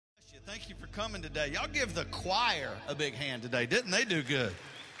Thank you for coming today. Y'all give the choir a big hand today. Didn't they do good?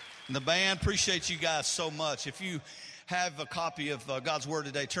 And the band, appreciate you guys so much. If you have a copy of God's Word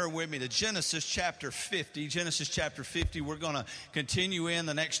today, turn with me to Genesis chapter 50. Genesis chapter 50, we're going to continue in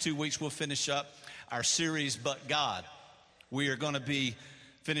the next 2 weeks. We'll finish up our series, But God. We are going to be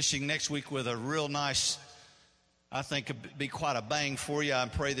finishing next week with a real nice, I think it'd be quite a bang for you. I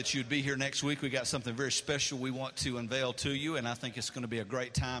pray that you'd be here next week. We got something very special we want to unveil to you, and I think it's going to be a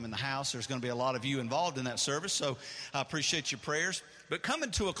great time in the house. There's going to be a lot of you involved in that service, so I appreciate your prayers. But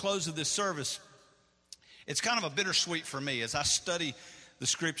coming to a close of this service, it's kind of a bittersweet for me as I study the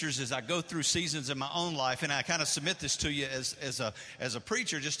scriptures, as I go through seasons in my own life, and I kind of submit this to you as a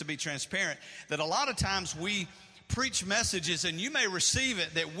preacher, just to be transparent, that a lot of times we preach messages, and you may receive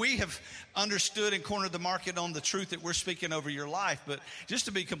it that we have understood and cornered the market on the truth that we're speaking over your life. But just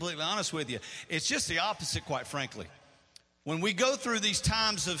to be completely honest with you, it's just the opposite, quite frankly. When we go through these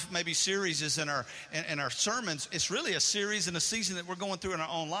times of maybe series in our sermons, it's really a series and a season that we're going through in our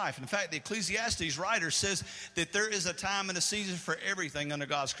own life. In fact, the Ecclesiastes writer says that there is a time and a season for everything under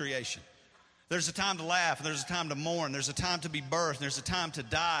God's creation. There's a time to laugh, and there's a time to mourn, there's a time to be birthed, there's a time to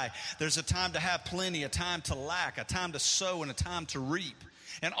die, there's a time to have plenty, a time to lack, a time to sow, and a time to reap.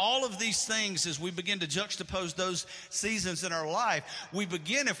 And all of these things, as we begin to juxtapose those seasons in our life, we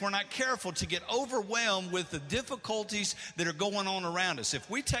begin, if we're not careful, to get overwhelmed with the difficulties that are going on around us. If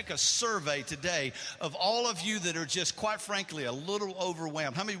we take a survey today of all of you that are just, quite frankly, a little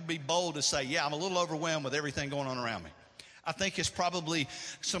overwhelmed, how many would be bold to say, yeah, I'm a little overwhelmed with everything going on around me? I think it's probably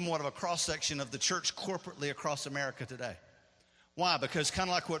somewhat of a cross-section of the church corporately across America today. Why? Because kind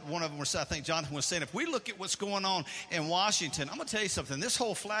of like what one of them was, I think Jonathan was saying, if we look at what's going on in Washington, I'm going to tell you something. This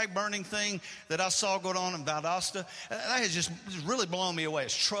whole flag burning thing that I saw going on in Valdosta, that has just really blown me away.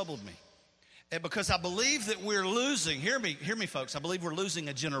 It's troubled me. And because I believe that we're losing, hear me folks, I believe we're losing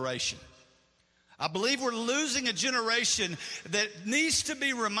a generation. I believe we're losing a generation that needs to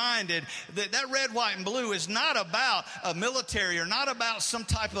be reminded that that red, white, and blue is not about a military or not about some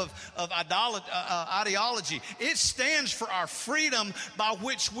type of ideology. It stands for our freedom by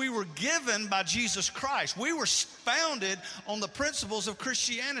which we were given by Jesus Christ. We were founded on the principles of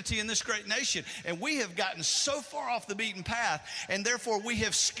Christianity in this great nation, and we have gotten so far off the beaten path, and therefore we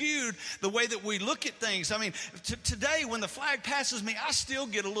have skewed the way that we look at things. I mean, today when the flag passes me, I still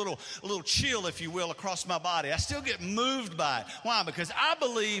get a little chill, if you will, across my body. I still get moved by it. Why? Because I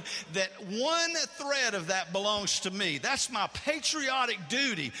believe that one thread of that belongs to me. That's my patriotic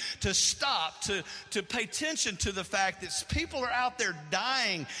duty to stop, to pay attention to the fact that people are out there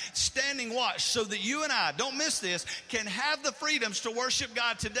dying, standing watch, so that you and I, don't miss this, can have the freedoms to worship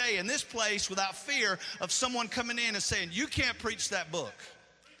God today in this place without fear of someone coming in and saying, you can't preach that book.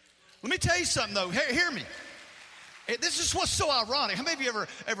 Let me tell you something, though. Hear me. This is what's so ironic. How many of you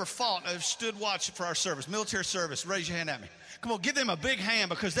ever fought or stood watch for our service, military service? Raise your hand at me. Come on, give them a big hand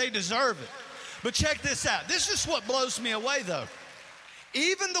because they deserve it. But check this out. This is what blows me away, though.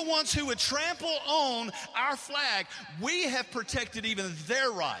 Even the ones who would trample on our flag, we have protected even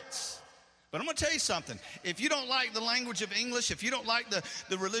their rights. But I'm going to tell you something. If you don't like the language of English, if you don't like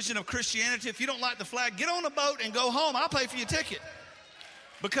the religion of Christianity, if you don't like the flag, get on a boat and go home. I'll pay for your ticket.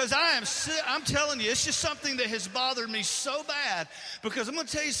 Because I'm telling you, it's just something that has bothered me so bad. Because I'm going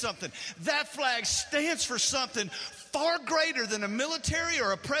to tell you something. That flag stands for something far greater than a military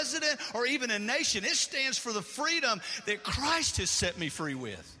or a president or even a nation. It stands for the freedom that Christ has set me free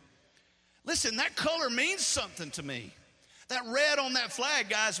with. Listen, that color means something to me. That red on that flag,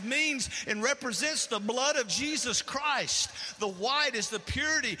 guys, means and represents the blood of Jesus Christ. The white is the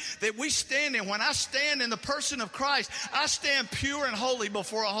purity that we stand in. When I stand in the person of Christ, I stand pure and holy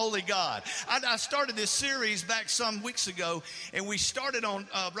before a holy God. I started this series back some weeks ago, and we started on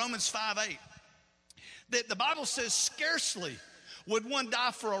Romans 5:8. That the Bible says, scarcely would one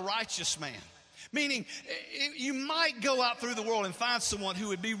die for a righteous man. Meaning, you might go out through the world and find someone who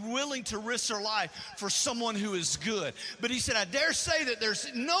would be willing to risk their life for someone who is good. But he said, I dare say that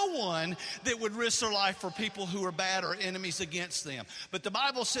there's no one that would risk their life for people who are bad or enemies against them. But the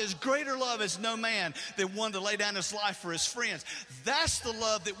Bible says, greater love is no man than one to lay down his life for his friends. That's the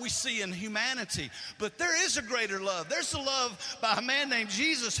love that we see in humanity. But there is a greater love. There's a love by a man named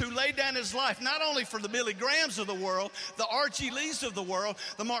Jesus who laid down his life not only for the Billy Grahams of the world, the Archie Lees of the world,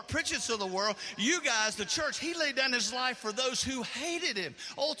 the Mark Pritchetts of the world, you guys, the church. He laid down his life for those who hated him,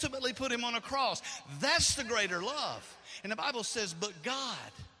 ultimately put him on a cross. That's the greater love. And the Bible says, but God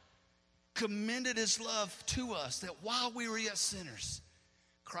commended his love to us, that while we were yet sinners,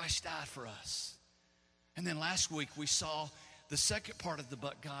 Christ died for us. And then last week we saw The second part of the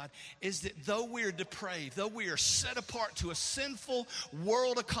but God is that though we are depraved, though we are set apart to a sinful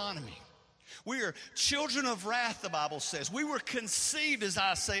world economy, we are children of wrath, the Bible says. We were conceived, as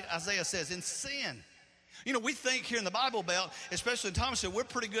Isaiah says, in sin. You know, we think here in the Bible Belt, especially in Thomas said, we're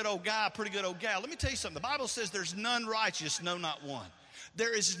pretty good old guy, pretty good old gal. Let me tell you something. The Bible says there's none righteous, no, not one.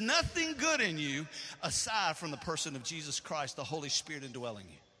 There is nothing good in you aside from the person of Jesus Christ, the Holy Spirit indwelling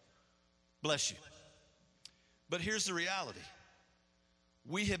you. Bless you. But here's the reality.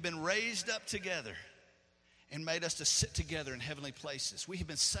 We have been raised up together and made us to sit together in heavenly places. We have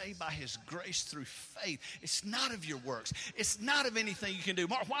been saved by his grace through faith. It's not of your works. It's not of anything you can do.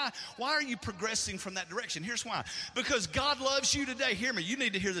 Mark, why are you progressing from that direction? Here's why. Because God loves you today. Hear me. You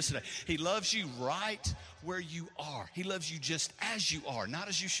need to hear this today. He loves you right where you are. He loves you just as you are, not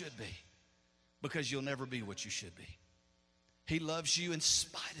as you should be, because you'll never be what you should be. He loves you in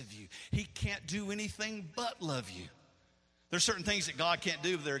spite of you. He can't do anything but love you. There's certain things that God can't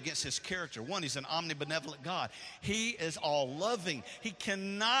do, but they're against his character. One, he's an omnibenevolent God. He is all loving. He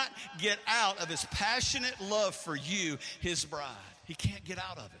cannot get out of his passionate love for you, his bride. He can't get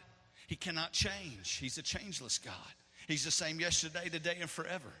out of it. He cannot change. He's a changeless God. He's the same yesterday, today, and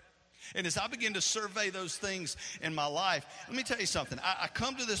forever. And as I begin to survey those things in my life, let me tell you something. I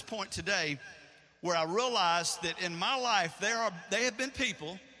come to this point today where I realize that in my life, there have been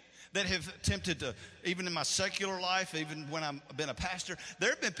people that have attempted to, even in my secular life, even when I've been a pastor, there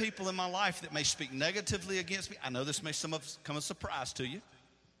have been people in my life that may speak negatively against me. I know this may come as a surprise to you.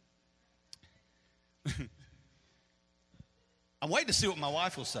 I'm waiting to see what my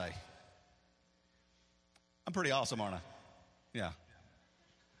wife will say. I'm pretty awesome, aren't I? Yeah.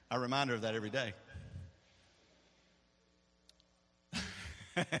 I remind her of that every day.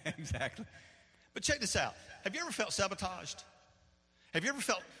 Exactly. But check this out. Have you ever felt sabotaged? Have you ever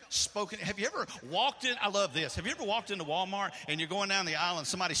felt spoken? Have you ever walked in? I love this. Have you ever walked into Walmart and you're going down the aisle and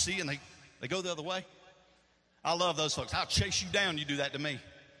somebody see you and they go the other way? I love those folks. I'll chase you down. You do that to me.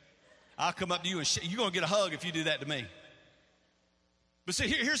 I'll come up to you and you're going to get a hug if you do that to me. But see,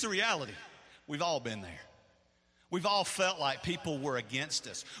 here's the reality. We've all been there. We've all felt like people were against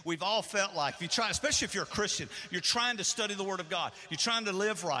us. We've all felt like, if you try, especially if you're a Christian, you're trying to study the Word of God. You're trying to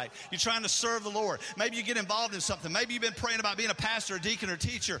live right. You're trying to serve the Lord. Maybe you get involved in something. Maybe you've been praying about being a pastor, a deacon, or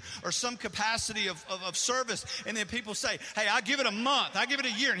teacher, or some capacity of service. And then people say, hey, I give it a month. I give it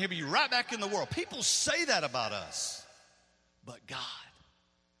a year, and he'll be right back in the world. People say that about us. But God.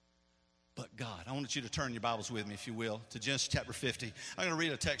 I want you to turn your Bibles with me, if you will, to Genesis chapter 50. I'm going to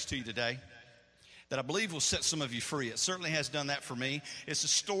read a text to you today that I believe will set some of you free. It certainly has done that for me. It's a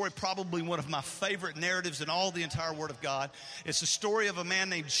story, probably one of my favorite narratives in all the entire Word of God. It's a story of a man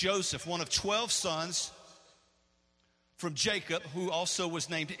named Joseph, one of 12 sons from Jacob, who also was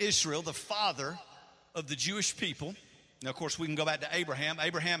named Israel, the father of the Jewish people. Now, of course, we can go back to Abraham.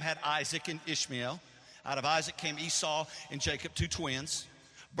 Abraham had Isaac and Ishmael. Out of Isaac came Esau and Jacob, two twins.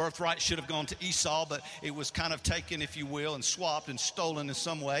 Birthright should have gone to Esau, but it was kind of taken, if you will, and swapped and stolen in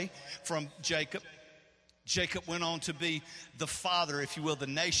some way from Jacob. Jacob went on to be the father, if you will, the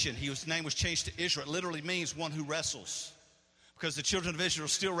nation. His name was changed to Israel. It literally means one who wrestles, because the children of Israel are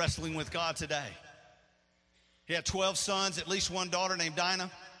still wrestling with God today. He had 12 sons, at least one daughter named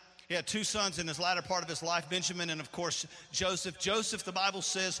Dinah. He had two sons in his latter part of his life, Benjamin and, of course, Joseph. Joseph, the Bible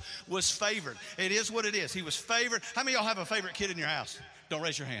says, was favored. It is what it is. He was favored. How many of y'all have a favorite kid in your house? Don't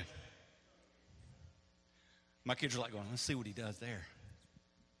raise your hand. My kids are like going, let's see what he does there.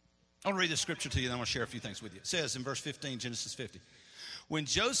 I'll read the scripture to you, and then I'm going to share a few things with you. It says in verse 15, Genesis 50. When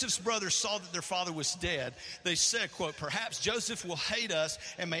Joseph's brothers saw that their father was dead, they said, quote, perhaps Joseph will hate us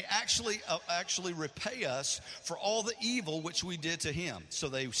and may actually repay us for all the evil which we did to him. So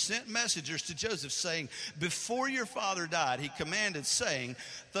they sent messengers to Joseph saying, before your father died, he commanded, saying,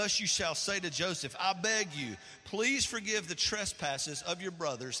 thus you shall say to Joseph, I beg you, please forgive the trespasses of your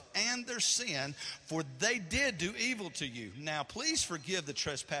brothers and their sin, for they did do evil to you. Now please forgive the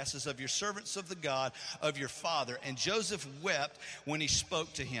trespasses of your servants of the God of your father. And Joseph wept when he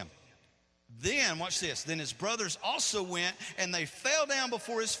spoke to him. Then, watch this, then his brothers also went and they fell down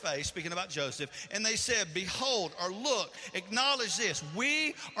before his face, speaking about Joseph, and they said, behold, or look, acknowledge this,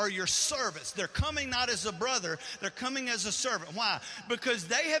 we are your servants. They're coming not as a brother, they're coming as a servant. Why? Because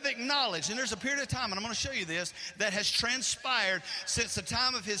they have acknowledged, and there's a period of time, and I'm going to show you this, that has transpired since the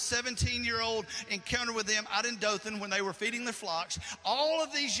time of his 17-year-old encounter with them out in Dothan when they were feeding their flocks. All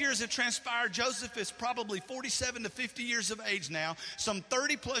of these years have transpired. Joseph is probably 47 to 50 years of age now. Some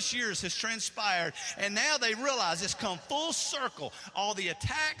 30 plus years has transpired inspired. And now they realize it's come full circle. All the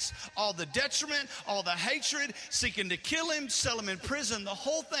attacks, all the detriment, all the hatred, seeking to kill him, sell him in prison. The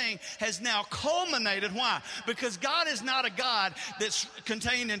whole thing has now culminated. Why? Because God is not a God that's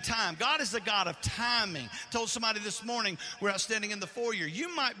contained in time. God is a God of timing. I told somebody this morning, we're out standing in the foyer.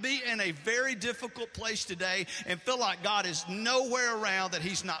 You might be in a very difficult place today and feel like God is nowhere around, that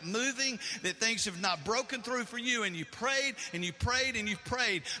he's not moving, that things have not broken through for you, and you prayed and you prayed and you've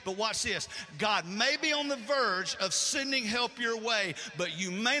prayed. But watch this. God may be on the verge of sending help your way, but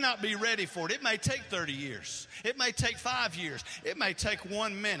you may not be ready for it. It may take 30 years. It may take 5 years. It may take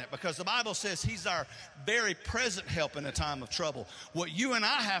 1 minute, because the Bible says he's our very present help in a time of trouble. What you and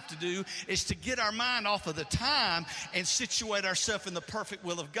I have to do is to get our mind off of the time and situate ourselves in the perfect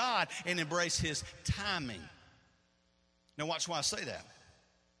will of God and embrace his timing. Now watch why I say that.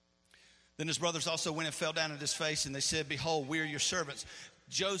 Then his brothers also went and fell down at his face, and they said, behold, we are your servants.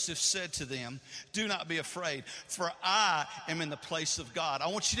 Joseph said to them, do not be afraid, for I am in the place of God. I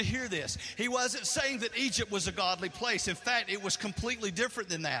want you to hear this. He wasn't saying that Egypt was a godly place. In fact, it was completely different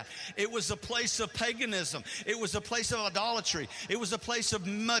than that. It was a place of paganism. It was a place of idolatry. It was a place of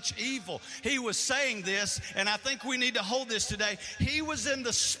much evil. He was saying this, and I think we need to hold this today. He was in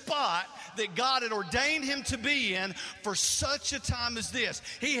the spot that God had ordained him to be in for such a time as this.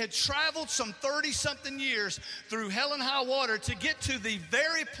 He had traveled some 30-something years through hell and high water to get to the very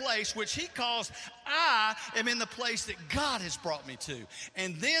place which he calls, I am in the place that God has brought me to.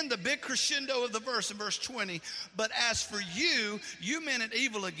 And then the big crescendo of the verse in verse 20, but as for you, you meant it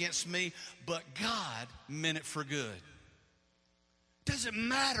evil against me, but God meant it for good. Doesn't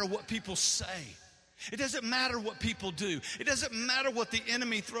matter what people say. It doesn't matter what people do. It doesn't matter what the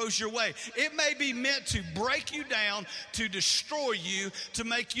enemy throws your way. It may be meant to break you down, to destroy you, to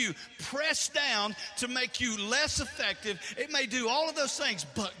make you press down, to make you less effective. It may do all of those things,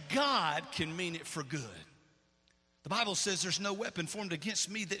 but God can mean it for good. The Bible says there's no weapon formed against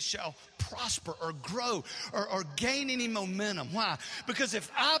me that shall prosper or grow or gain any momentum. Why? Because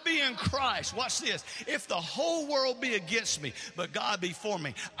if I be in Christ, watch this, if the whole world be against me, but God be for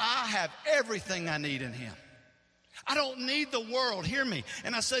me, I have everything I need in him. I don't need the world. Hear me.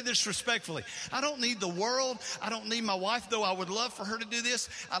 And I say this respectfully. I don't need the world. I don't need my wife, though I would love for her to do this.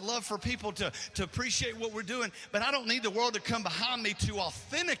 I'd love for people to appreciate what we're doing. But I don't need the world to come behind me to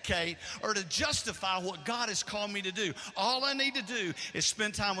authenticate or to justify what God has called me to do. All I need to do is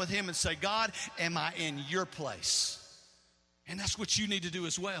spend time with him and say, God, am I in your place? And that's what you need to do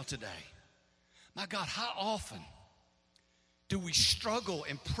as well today. My God, how often do we struggle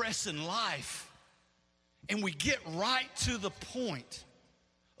and press in life, and we get right to the point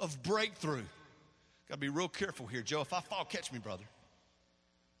of breakthrough? Got to be real careful here, Joe. If I fall, catch me, brother.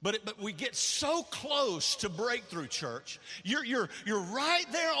 But we get so close to breakthrough, church. You're right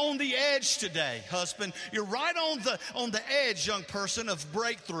there on the edge today, husband. You're right on the edge, young person, of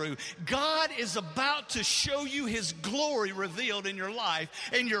breakthrough. God is about to show you his glory revealed in your life,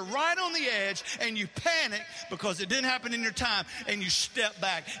 and you're right on the edge, and you panic because it didn't happen in your time, and you step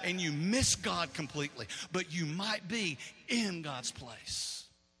back and you miss God completely. But you might be in God's place.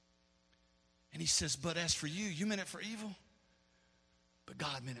 And he says, but as for you, you meant it for evil, but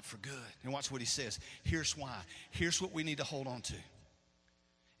God meant it for good. And watch what he says. Here's why. Here's what we need to hold on to.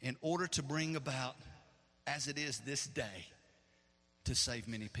 In order to bring about, as it is this day, to save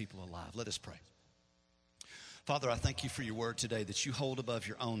many people alive. Let us pray. Father, I thank you for your word today that you hold above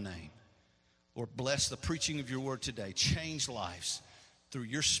your own name. Lord, bless the preaching of your word today. Change lives through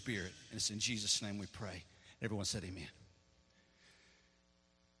your spirit. And it's in Jesus' name we pray. Everyone said amen.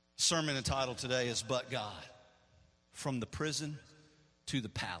 Sermon entitled today is But God. From the prison to the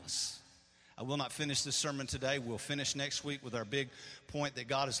palace. I will not finish this sermon today. We'll finish next week with our big point that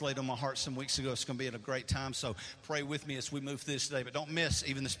God has laid on my heart some weeks ago. It's going to be a great time, so pray with me as we move through this today. But don't miss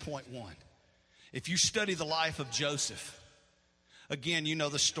even this point one. If you study the life of Joseph, again, you know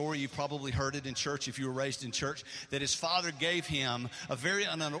the story. You probably heard it in church if you were raised in church, that his father gave him a very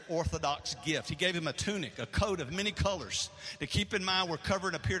unorthodox gift. He gave him a tunic, a coat of many colors. To keep in mind, we're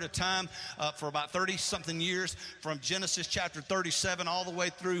covering a period of time for about 30-something years, from Genesis chapter 37 all the way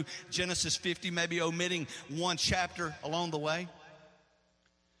through Genesis 50, maybe omitting one chapter along the way.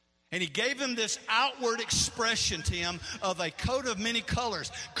 And he gave him this outward expression to him of a coat of many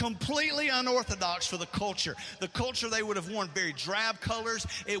colors, completely unorthodox for the culture. The culture, they would have worn very drab colors.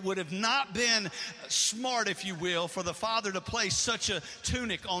 It would have not been smart, if you will, for the father to place such a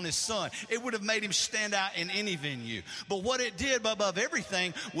tunic on his son. It would have made him stand out in any venue. But what it did above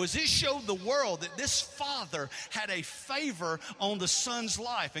everything was it showed the world that this father had a favor on the son's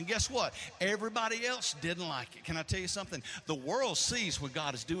life. And guess what? Everybody else didn't like it. Can I tell you something? The world sees when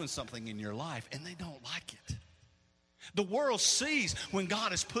God is doing something something in your life and they don't like it. The world sees when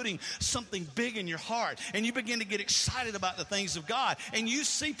God is putting something big in your heart and you begin to get excited about the things of God, and you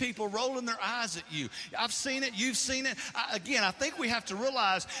see people rolling their eyes at you. I've seen it. You've seen it. I think we have to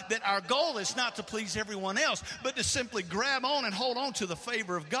realize that our goal is not to please everyone else, but to simply grab on and hold on to the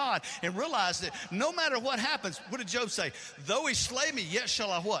favor of God and realize that no matter what happens, what did Job say? Though he slay me, yet shall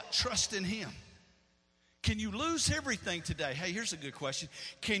I what? Trust in him. Can you lose everything today? Hey, here's a good question.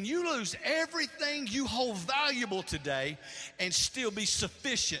 Can you lose everything you hold valuable today and still be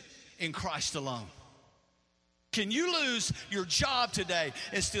sufficient in Christ alone? Can you lose your job today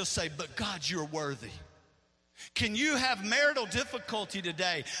and still say, but God, you're worthy? Can you have marital difficulty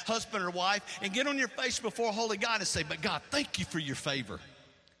today, husband or wife, and get on your face before holy God and say, but God, thank you for your favor?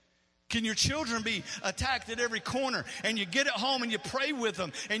 Can your children be attacked at every corner and you get at home and you pray with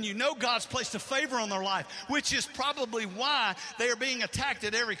them and you know God's placed a favor on their life, which is probably why they are being attacked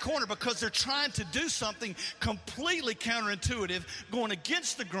at every corner, because they're trying to do something completely counterintuitive, going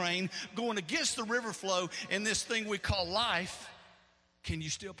against the grain, going against the river flow in this thing we call life. Can you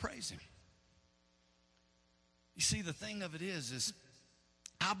still praise him? You see, the thing of it is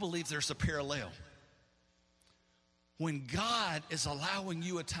I believe there's a parallel. When God is allowing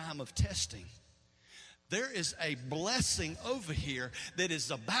you a time of testing, there is a blessing over here that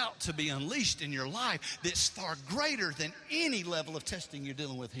is about to be unleashed in your life that's far greater than any level of testing you're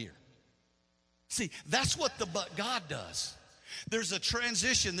dealing with here. See, that's what the but God does. There's a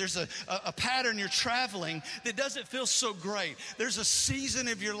transition. There's a pattern you're traveling that doesn't feel so great. There's a season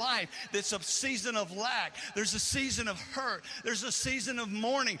of your life that's a season of lack. There's a season of hurt. There's a season of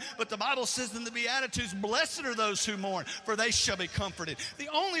mourning. But the Bible says in the Beatitudes, blessed are those who mourn, for they shall be comforted. The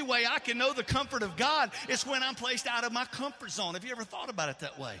only way I can know the comfort of God is when I'm placed out of my comfort zone. Have you ever thought about it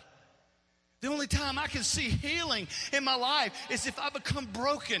that way? The only time I can see healing in my life is if I become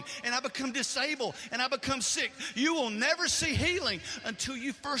broken and I become disabled and I become sick. You will never see healing until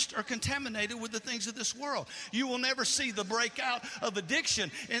you first are contaminated with the things of this world. You will never see the breakout of addiction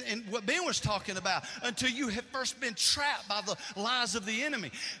and what Ben was talking about until you have first been trapped by the lies of the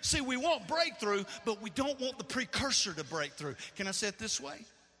enemy. See, we want breakthrough, but we don't want the precursor to breakthrough. Can I say it this way?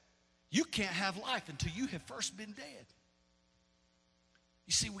 You can't have life until you have first been dead.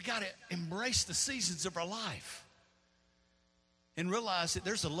 You see, we got to embrace the seasons of our life and realize that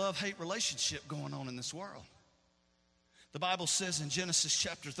there's a love-hate relationship going on in this world. The Bible says in Genesis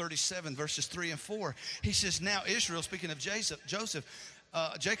chapter 37, verses 3 and 4, he says, now Israel, speaking of Jacob,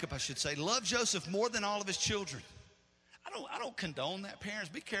 loved Joseph more than all of his children. I don't condone that. Parents,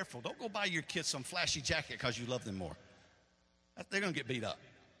 be careful. Don't go buy your kids some flashy jacket because you love them more. They're going to get beat up.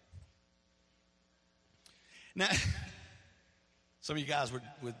 Now, some of you guys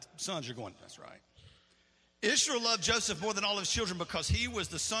with sons, you're going, that's right. Israel loved Joseph more than all of his children because he was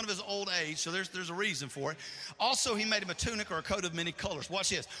the son of his old age, so there's a reason for it. Also, he made him a tunic or a coat of many colors.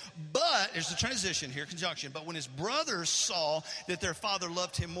 Watch this. But, there's a transition here, conjunction. But when his brothers saw that their father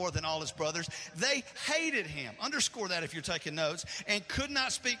loved him more than all his brothers, they hated him. Underscore that if you're taking notes. And could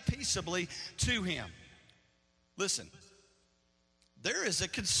not speak peaceably to him. Listen, there is a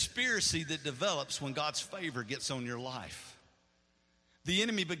conspiracy that develops when God's favor gets on your life. The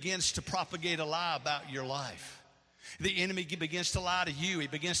enemy begins to propagate a lie about your life. The enemy begins to lie to you. He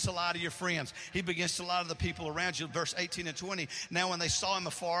begins to lie to your friends. He begins to lie to the people around you. Verse 18 and 20. Now when they saw him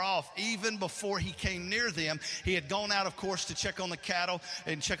afar off, even before he came near them, he had gone out, of course, to check on the cattle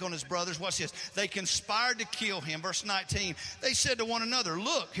and check on his brothers. Watch this. They conspired to kill him. Verse 19. They said to one another,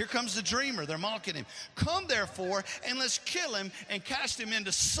 look, here comes the dreamer. They're mocking him. Come therefore and let's kill him and cast him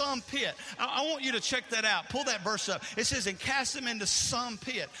into some pit. I want you to check that out. Pull that verse up. It says, and cast him into some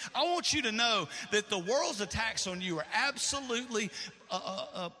pit. I want you to know that the world's attacks on you are absolutely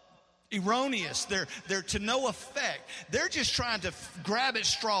erroneous. They're to no effect. They're just trying to grab at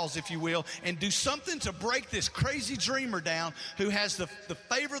straws, if you will, and do something to break this crazy dreamer down who has the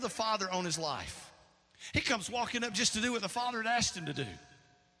favor of the Father on his life. He comes walking up just to do what the Father had asked him to do.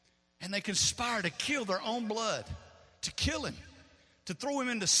 And they conspire to kill their own blood, to kill him, to throw him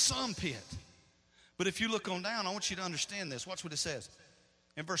into some pit. But if you look on down, I want you to understand this. Watch what it says.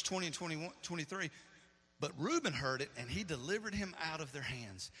 In verse 20 and 23, but Reuben heard it, and he delivered him out of their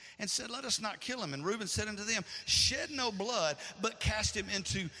hands and said, let us not kill him. And Reuben said unto them, shed no blood, but cast him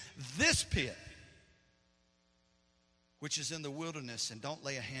into this pit, which is in the wilderness, and don't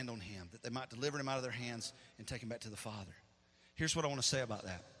lay a hand on him, that they might deliver him out of their hands and take him back to the Father. Here's what I want to say about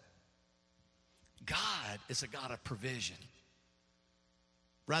that. God is a God of provision.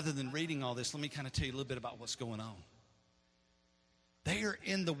 Rather than reading all this, let me kind of tell you a little bit about what's going on. They are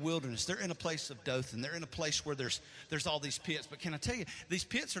in the wilderness. They're in a place of Dothan. They're in a place where there's all these pits. But can I tell you, these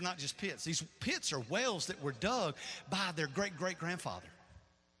pits are not just pits. These pits are wells that were dug by their great-great-grandfather.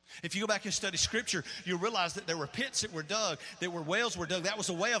 If you go back and study Scripture, you'll realize that there were pits that were dug, that were wells were dug. That was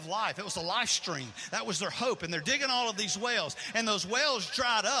a way of life. It was a life stream. That was their hope. And they're digging all of these wells. And those wells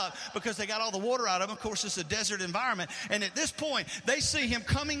dried up because they got all the water out of them. Of course, it's a desert environment. And at this point, they see him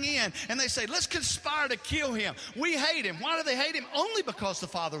coming in, and they say, let's conspire to kill him. We hate him. Why do they hate him? Only because the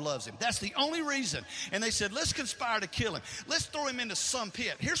Father loves him. That's the only reason. And they said, let's conspire to kill him. Let's throw him into some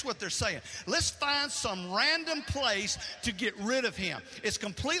pit. Here's what they're saying. Let's find some random place to get rid of him. It's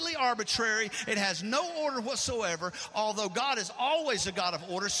completely arbitrary. It has no order whatsoever, although God is always a God of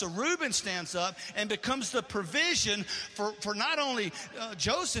order. So Reuben stands up and becomes the provision for not only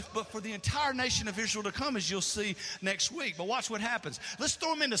Joseph, but for the entire nation of Israel to come, as you'll see next week. But watch what happens. Let's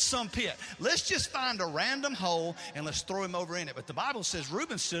throw him into some pit. Let's just find a random hole and let's throw him over in it. But the Bible says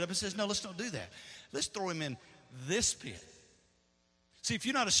Reuben stood up and says, no, let's don't do that. Let's throw him in this pit. See, if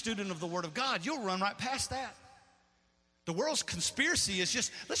you're not a student of the Word of God, you'll run right past that. The world's conspiracy is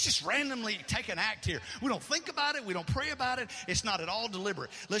just, let's just randomly take an act here. We don't think about it. We don't pray about it. It's not at all deliberate.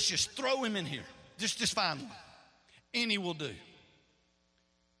 Let's just throw him in here. Just find one. Any will do.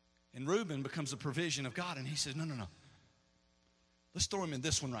 And Reuben becomes the provision of God, and he says, no. Let's throw him in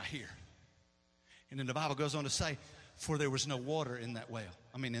this one right here. And then the Bible goes on to say, for there was no water in that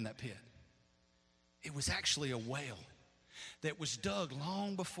in that pit. It was actually a well that was dug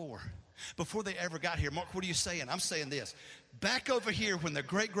long before they ever got here. Mark, what are you saying? I'm saying this. Back over here when the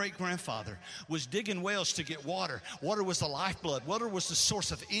great-great-grandfather was digging wells to get water, water was the lifeblood. Water was the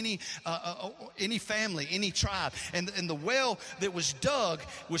source of any family, any tribe. And the well that was dug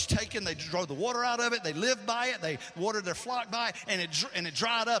was taken. They drove the water out of it. They lived by it. They watered their flock by it. And it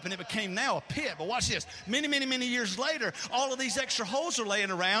dried up, and it became now a pit. But watch this. Many, many, many years later, all of these extra holes are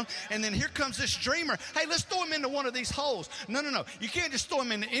laying around. And then here comes this dreamer. Hey, let's throw him into one of these holes. No. You can't just throw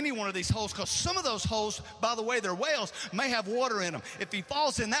him into any one of these holes, because some of those holes, by the way, they're wells, may have water in them. If he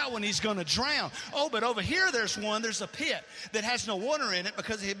falls in that one, he's going to drown. Oh, but over here there's a pit that has no water in it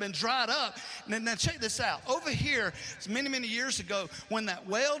because it had been dried up. And now check this out. Over here, many, many years ago, when that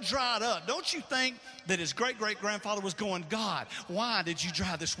well dried up, don't you think that his great-great-grandfather was going, God, why did you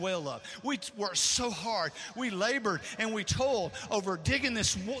dry this well up? We worked so hard. We labored and we toiled over digging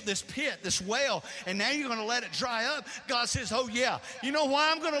this pit, this well, and now you're going to let it dry up? God says, oh yeah. You know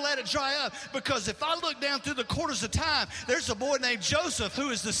why I'm going to let it dry up? Because if I look down through the quarters of time, there's a boy named Joseph who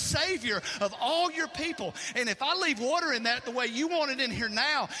is the Savior of all your people. And if I leave water in that the way you want it in here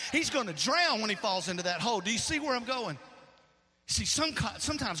now, he's going to drown when he falls into that hole. Do you see where I'm going? See,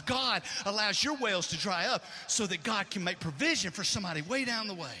 sometimes God allows your wells to dry up so that God can make provision for somebody way down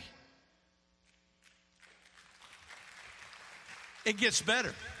the way. It gets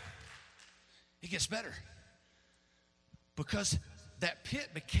better. It gets better. Because that pit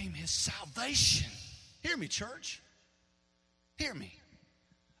became his salvation. Hear me, church. Hear me.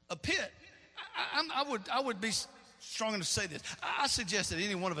 A pit, I would be strong enough to say this. I suggest that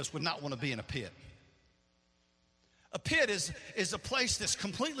any one of us would not want to be in a pit. A pit is a place that's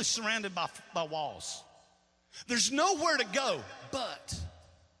completely surrounded by walls. There's nowhere to go but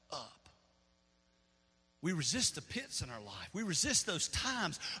up. We resist the pits in our life. We resist those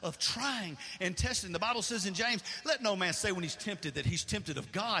times of trying and testing. The Bible says in James, let no man say when he's tempted that he's tempted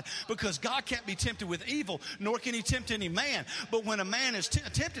of God, because God can't be tempted with evil, nor can he tempt any man. But when a man is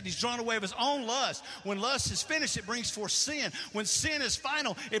tempted, he's drawn away of his own lust. When lust is finished, it brings forth sin. When sin is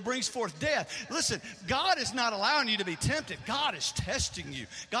final, it brings forth death. Listen, God is not allowing you to be tempted. God is testing you.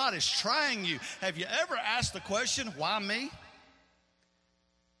 God is trying you. Have you ever asked the question, why me?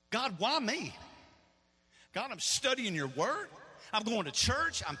 God, why me? God, I'm studying your word. I'm going to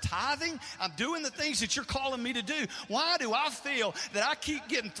church. I'm tithing. I'm doing the things that you're calling me to do. Why do I feel that I keep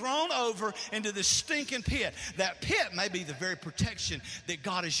getting thrown over into this stinking pit? That pit may be the very protection that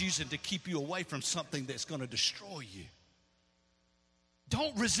God is using to keep you away from something that's going to destroy you.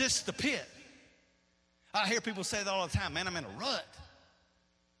 Don't resist the pit. I hear people say that all the time. Man, I'm in a rut.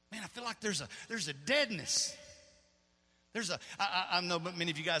 Man, I feel like there's a deadness. I know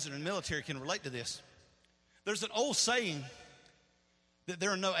many of you guys that are in the military can relate to this. There's an old saying that there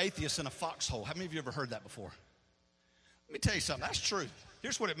are no atheists in a foxhole. How many of you ever heard that before? Let me tell you something. That's true.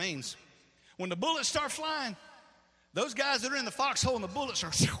 Here's what it means. When the bullets start flying, those guys that are in the foxhole and the bullets are,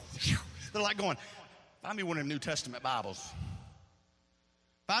 they're like going, find me one of them New Testament Bibles.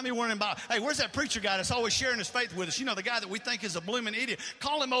 Find me one of them Bibles. Hey, where's that preacher guy that's always sharing his faith with us? You know, the guy that we think is a blooming idiot.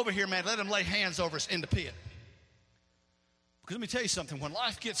 Call him over here, man. Let him lay hands over us in the pit. Because let me tell you something, when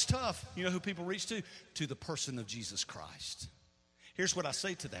life gets tough, you know who people reach to? To the person of Jesus Christ. Here's what I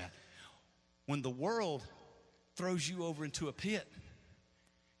say to that. When the world throws you over into a pit,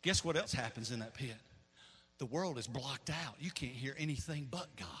 guess what else happens in that pit? The world is blocked out. You can't hear anything but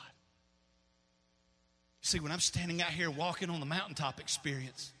God. See, when I'm standing out here walking on the mountaintop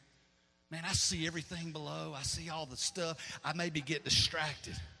experience, man, I see everything below. I see all the stuff. I maybe get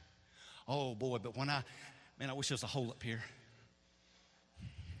distracted. Oh, boy, but I wish there was a hole up here.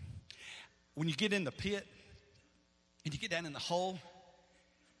 When you get in the pit and you get down in the hole,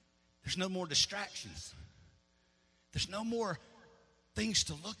 there's no more distractions. There's no more things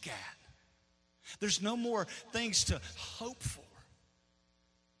to look at. There's no more things to hope for.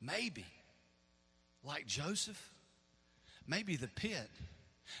 Maybe, like Joseph, maybe the pit,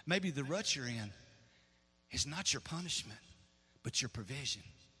 maybe the rut you're in is not your punishment, but your provision.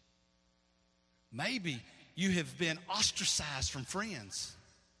 Maybe you have been ostracized from friends.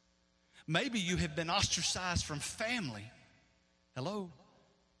 Maybe you have been ostracized from family. Hello?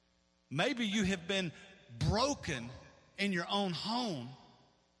 Maybe you have been broken in your own home.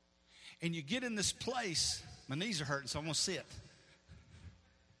 And you get in this place. My knees are hurting, so I'm going to sit.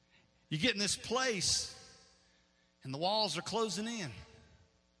 You get in this place, and the walls are closing in.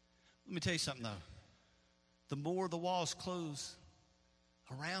 Let me tell you something, though. The more the walls close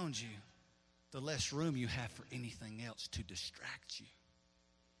around you, the less room you have for anything else to distract you.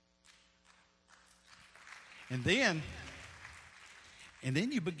 And then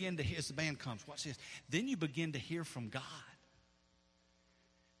you begin to hear, as the band comes, watch this. Then you begin to hear from God.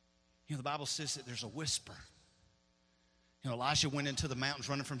 You know, the Bible says that there's a whisper. You know, Elijah went into the mountains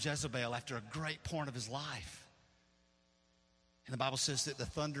running from Jezebel after a great point of his life. And the Bible says that the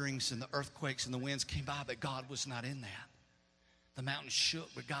thunderings and the earthquakes and the winds came by, but God was not in that. The mountains shook,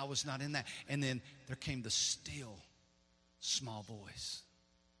 but God was not in that. And then there came the still, small voice.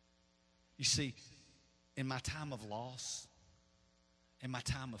 You see, in my time of loss, in my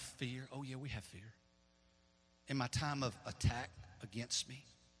time of fear, oh yeah, we have fear. In my time of attack against me,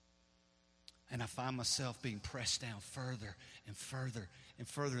 and I find myself being pressed down further and further and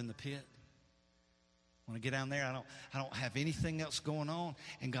further in the pit. When I get down there, I don't have anything else going on.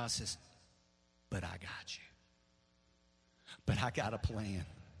 And God says, but I got you. But I got a plan.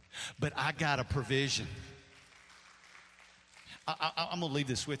 But I got a provision. I'm going to leave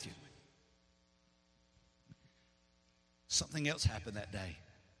this with you. Something else happened that day.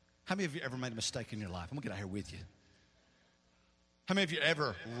 How many of you ever made a mistake in your life? I'm going to get out here with you. How many of you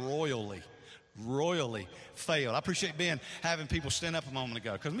ever royally failed? I appreciate Ben having people stand up a moment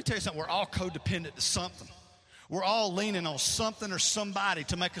ago. Because let me tell you something, we're all codependent to something. We're all leaning on something or somebody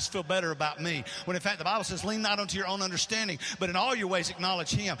to make us feel better about me. When in fact the Bible says, lean not unto your own understanding, but in all your ways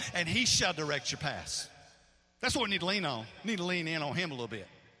acknowledge him, and he shall direct your paths. That's what we need to lean on. We need to lean in on him a little bit.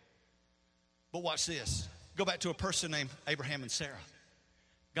 But watch this. Go back to a person named Abraham and Sarah.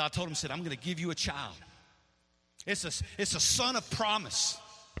 God told him, said, I'm going to give you a child. It's a son of promise.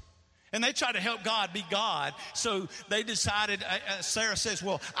 And they tried to help God be God, so they decided, Sarah says,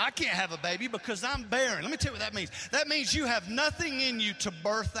 well, I can't have a baby because I'm barren. Let me tell you what that means. That means you have nothing in you to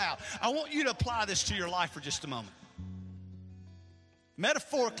birth out. I want you to apply this to your life for just a moment.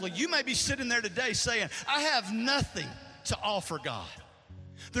 Metaphorically, you may be sitting there today saying, I have nothing to offer God.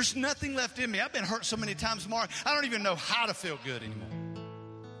 There's nothing left in me. I've been hurt so many times, Mark, I don't even know how to feel good anymore.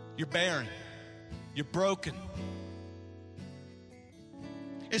 You're barren. You're broken.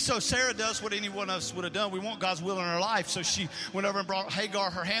 And so Sarah does what any one of us would have done. We want God's will in our life. So she went over and brought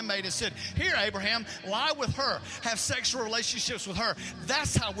Hagar, her handmaid, and said, here, Abraham, lie with her. Have sexual relationships with her.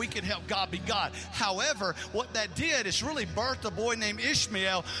 That's how we can help God be God. However, what that did is really birthed a boy named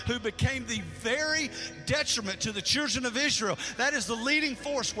Ishmael who became the very detriment to the children of Israel. That is the leading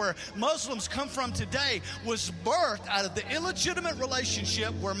force where Muslims come from today, was birthed out of the illegitimate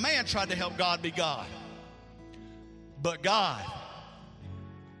relationship where man tried to help God be God. But God,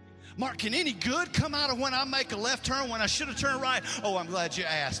 Mark, can any good come out of when I make a left turn when I should have turned right? Oh, I'm glad you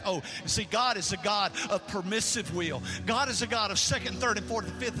asked. Oh, see, God is a God of permissive will. God is a God of second, third, and fourth,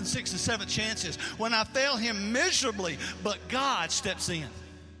 and fifth, and sixth, and seventh chances. When I fail him miserably, but God steps in.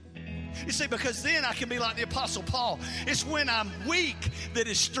 You see, because then I can be like the Apostle Paul. It's when I'm weak that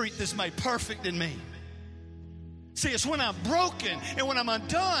his strength is made perfect in me. See, it's when I'm broken and when I'm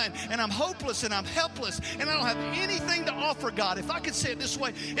undone and I'm hopeless and I'm helpless and I don't have anything to offer God. If I could say it this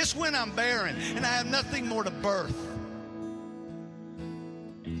way, it's when I'm barren and I have nothing more to birth.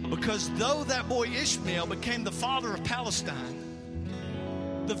 Because though that boy Ishmael became the father of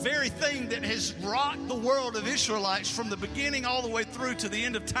Palestine, the very thing that has rocked the world of Israelites from the beginning all the way through to the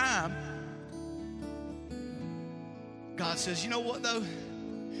end of time, God says, you know what though?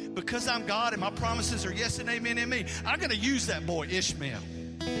 because I'm God and my promises are yes and amen in me, I'm going to use that boy, Ishmael.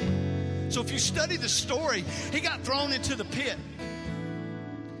 So if you study the story, he got thrown into the pit.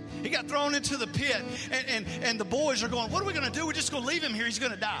 He got thrown into the pit, and the boys are going, what are we going to do? We're just going to leave him here. He's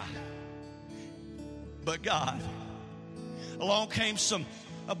going to die. But God, along came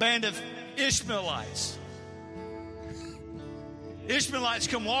a band of Ishmaelites. Ishmaelites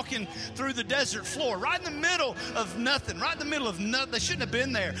come walking through the desert floor, right in the middle of nothing, They shouldn't have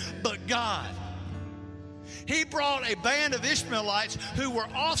been there, but God. He brought a band of Ishmaelites who were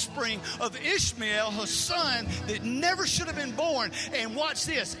offspring of Ishmael, his son, that never should have been born. And watch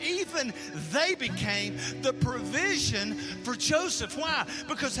this, even they became the provision for Joseph. Why?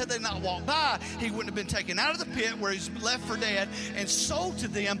 Because had they not walked by, he wouldn't have been taken out of the pit where he's left for dead and sold to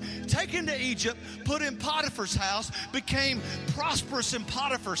them, taken to Egypt, put in Potiphar's house, became prosperous in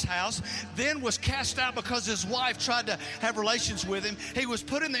Potiphar's house, then was cast out because his wife tried to have relations with him. He was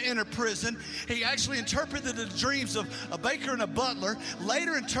put in the inner prison. He actually interpreted the dreams of a baker and a butler,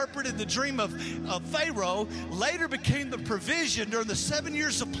 later interpreted the dream of Pharaoh, later became the provision during the 7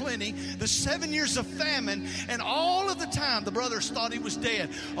 years of plenty, the 7 years of famine, and all of the time the brothers thought he was dead.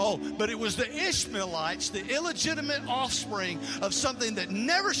 Oh, but it was the Ishmaelites, the illegitimate offspring of something that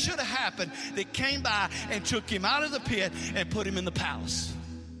never should have happened, that came by and took him out of the pit and put him in the palace.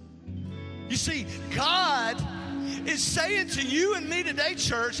 You see, God is saying to you and me today,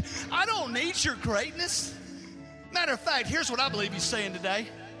 church, I don't need your greatness. Matter of fact, here's what I believe he's saying today.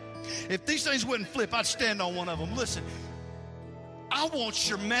 If these things wouldn't flip, I'd stand on one of them. Listen, I want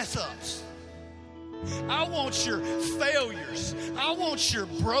your mess ups. I want your failures. I want your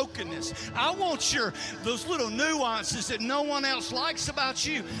brokenness. I want those little nuances that no one else likes about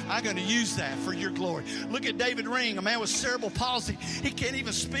you. I'm going to use that for your glory. Look at David Ring, a man with cerebral palsy. He can't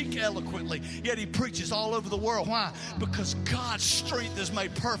even speak eloquently, yet he preaches all over the world. Why? Because God's strength is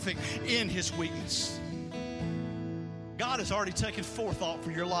made perfect in his weakness. God has already taken forethought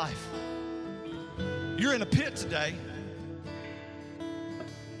for your life. You're in a pit today,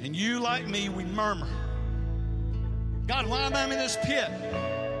 and you, like me, we murmur. God, why am I in this pit?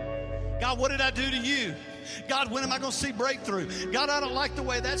 God, what did I do to you? God, when am I going to see breakthrough? God, I don't like the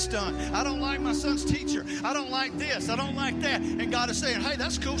way that's done. I don't like my son's teacher. I don't like this. I don't like that. And God is saying, hey,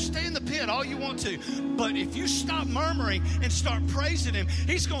 that's cool. Stay in the pit all you want to. But if you stop murmuring and start praising him,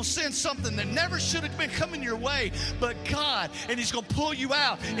 he's going to send something that never should have been coming your way, but God, and he's going to pull you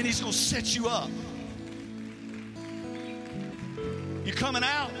out, and he's going to set you up. You're coming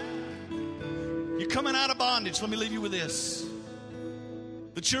out. You're coming out of bondage. Let me leave you with this.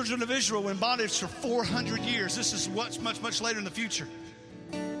 The children of Israel were in bondage for 400 years. This is what's much, much later in the future.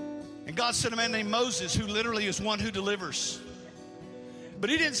 And God sent a man named Moses, who literally is one who delivers. But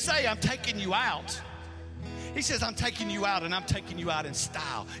he didn't say, I'm taking you out. He says, I'm taking you out, and I'm taking you out in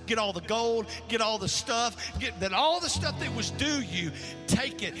style. Get all the gold, get all the stuff, all the stuff that was due you,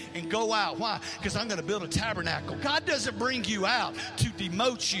 take it and go out. Why? Because I'm going to build a tabernacle. God doesn't bring you out to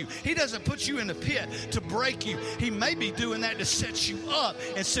demote you. He doesn't put you in the pit to break you. He may be doing that to set you up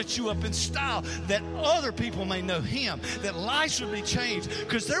and set you up in style, that other people may know him, that lives will be changed,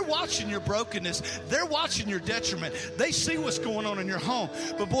 because they're watching your brokenness. They're watching your detriment. They see what's going on in your home.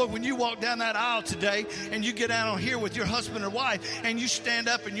 But boy, when you walk down that aisle today and you get out on here with your husband or wife and you stand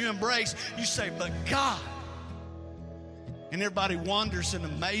up and you embrace, you say, but God. And everybody wonders in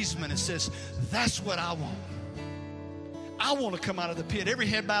amazement and says, that's what I want. I want to come out of the pit. Every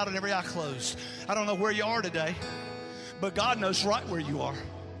head bowed and every eye closed. I don't know where you are today, but God knows right where you are.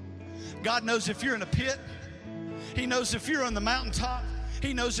 God knows if you're in a pit. He knows if you're on the mountaintop.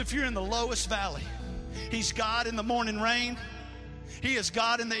 He knows if you're in the lowest valley. He's God in the morning rain. He is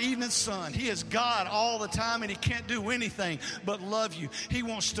God in the evening sun. He is God all the time, and he can't do anything but love you. He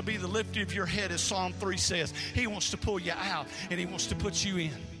wants to be the lifter of your head, as Psalm 3 says. He wants to pull you out, and he wants to put you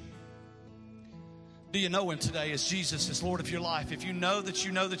in. Do you know him today as Jesus is Lord of your life? If you know that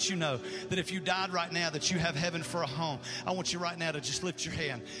you know that you know that if you died right now that you have heaven for a home, I want you right now to just lift your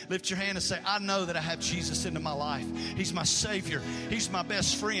hand. Lift your hand and say, I know that I have Jesus into my life. He's my Savior. He's my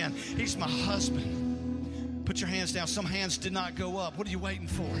best friend. He's my husband. Put your hands down. Some hands did not go up. What are you waiting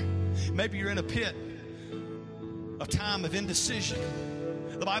for? Maybe you're in a pit, a time of indecision.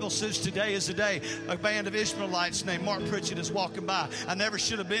 The Bible says today is the day a band of Ishmaelites named Mark Pritchett is walking by. I never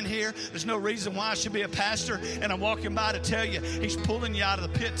should have been here. There's no reason why I should be a pastor, and I'm walking by to tell you he's pulling you out of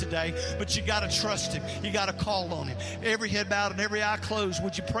the pit today, but you got to trust him. You got to call on him. Every head bowed and every eye closed,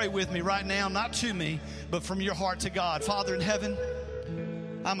 would you pray with me right now? Not to me, but from your heart to God. Father in heaven,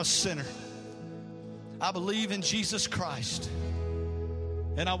 I'm a sinner. I believe in Jesus Christ,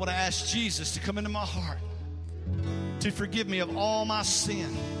 and I want to ask Jesus to come into my heart. to forgive me of all my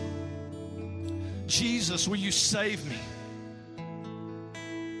sin. Jesus, will you save me?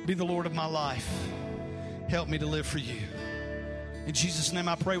 Be the Lord of my life. Help me to live for you. In Jesus' name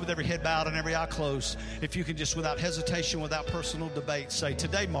I pray, with every head bowed and every eye closed, if you can just without hesitation, without personal debate, say,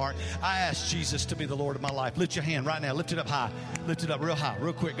 today, Mark, I ask Jesus to be the Lord of my life. Lift your hand right now. Lift it up high. Lift it up real high,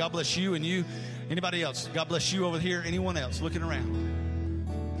 real quick. God bless you and you. Anybody else? God bless you over here. Anyone else looking around?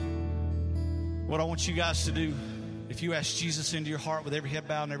 What I want you guys to do, if you ask Jesus into your heart with every head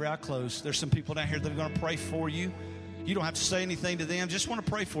bowed and every eye closed, there's some people down here that are going to pray for you. You don't have to say anything to them. Just want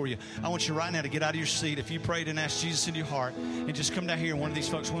to pray for you. I want you right now to get out of your seat. If you prayed and asked Jesus into your heart, and just come down here, and one of these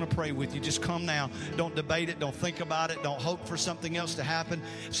folks want to pray with you. Just come now. Don't debate it. Don't think about it. Don't hope for something else to happen.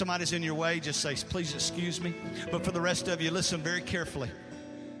 If somebody's in your way, just say, please excuse me. But for the rest of you, listen very carefully.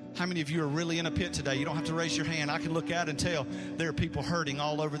 How many of you are really in a pit today? You don't have to raise your hand. I can look out and tell there are people hurting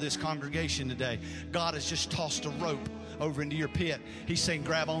all over this congregation today. God has just tossed a rope over into your pit. He's saying,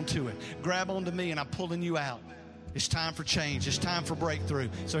 grab onto it. Grab onto me, and I'm pulling you out. It's time for change. It's time for breakthrough.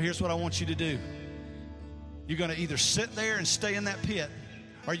 So here's what I want you to do. You're going to either sit there and stay in that pit,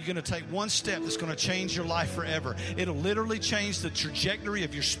 or you're going to take one step that's going to change your life forever. It'll literally change the trajectory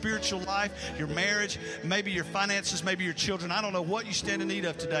of your spiritual life, your marriage, maybe your finances, maybe your children. I don't know what you stand in need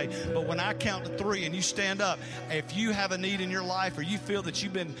of today, but when I count to 3 and you stand up, if you have a need in your life, or you feel that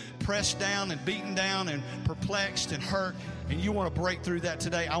you've been pressed down and beaten down and perplexed and hurt, and you want to break through that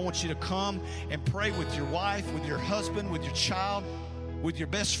today, I want you to come and pray with your wife, with your husband, with your child, with your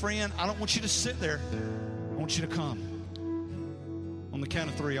best friend. I don't want you to sit there. I want you to come. On the count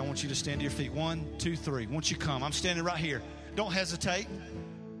of 3, I want you to stand to your feet. 1, 2, 3. Once you come, I'm standing right here. Don't hesitate.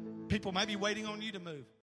 People may be waiting on you to move.